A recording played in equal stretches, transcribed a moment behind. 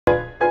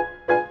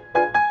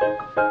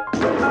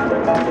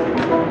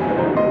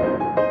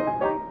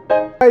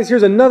Guys,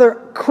 here's another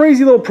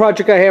crazy little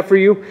project I have for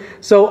you.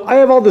 So I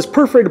have all this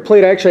perforated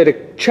plate I actually had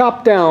to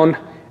chop down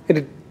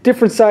into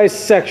different size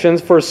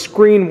sections for a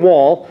screen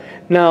wall.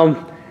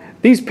 Now,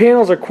 these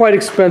panels are quite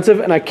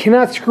expensive and I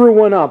cannot screw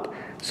one up.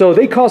 So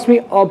they cost me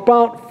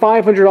about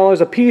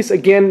 $500 a piece.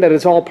 Again, that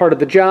is all part of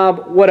the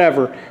job,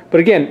 whatever. But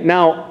again,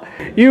 now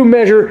you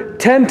measure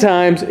 10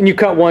 times and you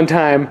cut one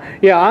time.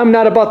 Yeah, I'm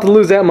not about to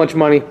lose that much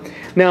money.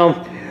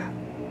 Now,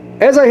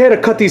 as I had to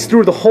cut these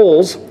through the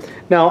holes,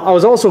 now I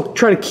was also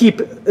trying to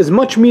keep as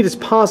much meat as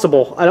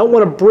possible. I don't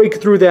want to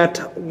break through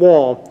that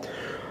wall.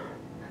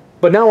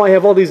 But now I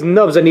have all these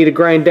nubs I need to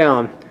grind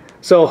down.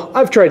 So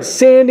I've tried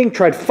sanding,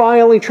 tried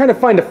filing, trying to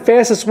find the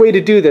fastest way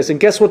to do this. And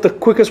guess what the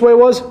quickest way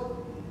was?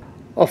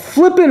 A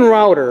flippin'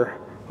 router.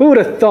 Who would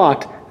have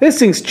thought? This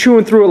thing's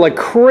chewing through it like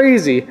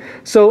crazy.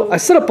 So I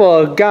set up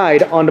a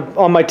guide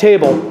on my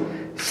table,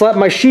 slap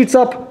my sheets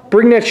up,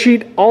 bring that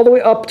sheet all the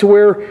way up to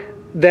where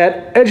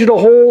that edge of the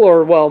hole,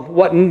 or well,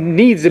 what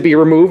needs to be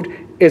removed,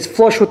 is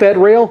flush with that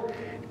rail.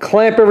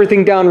 Clamp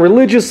everything down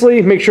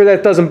religiously, make sure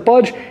that doesn't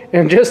budge,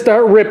 and just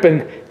start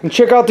ripping. And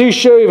check out these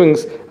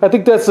shavings. I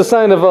think that's the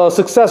sign of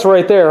success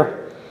right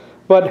there.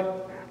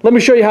 But let me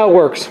show you how it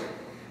works.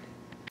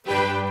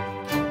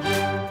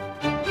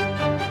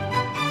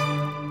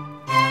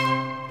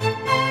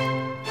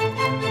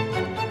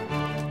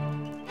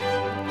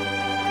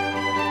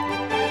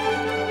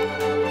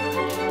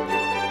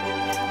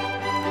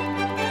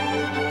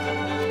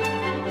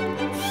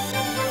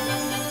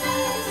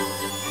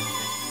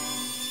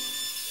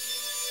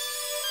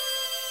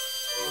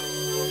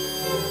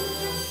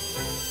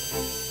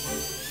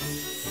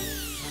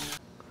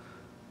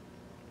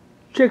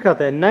 Check out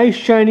that nice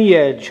shiny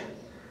edge.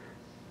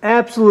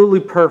 Absolutely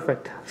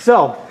perfect.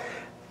 So,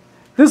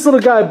 this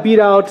little guy beat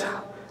out,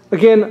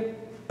 again,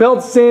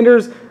 belt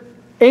sanders,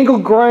 angle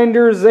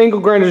grinders. Angle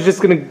grinders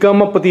just going to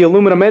gum up with the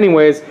aluminum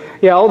anyways.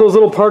 Yeah, all those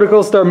little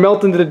particles start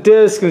melting to the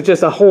disc and it's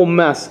just a whole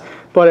mess.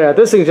 But yeah,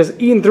 this thing's just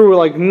eating through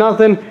like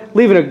nothing,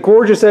 leaving a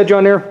gorgeous edge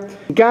on there.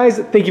 Guys,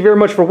 thank you very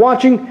much for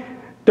watching.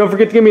 Don't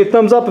forget to give me a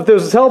thumbs up if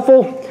this was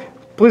helpful.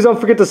 Please don't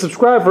forget to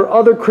subscribe for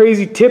other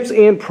crazy tips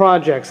and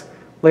projects.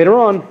 Later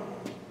on.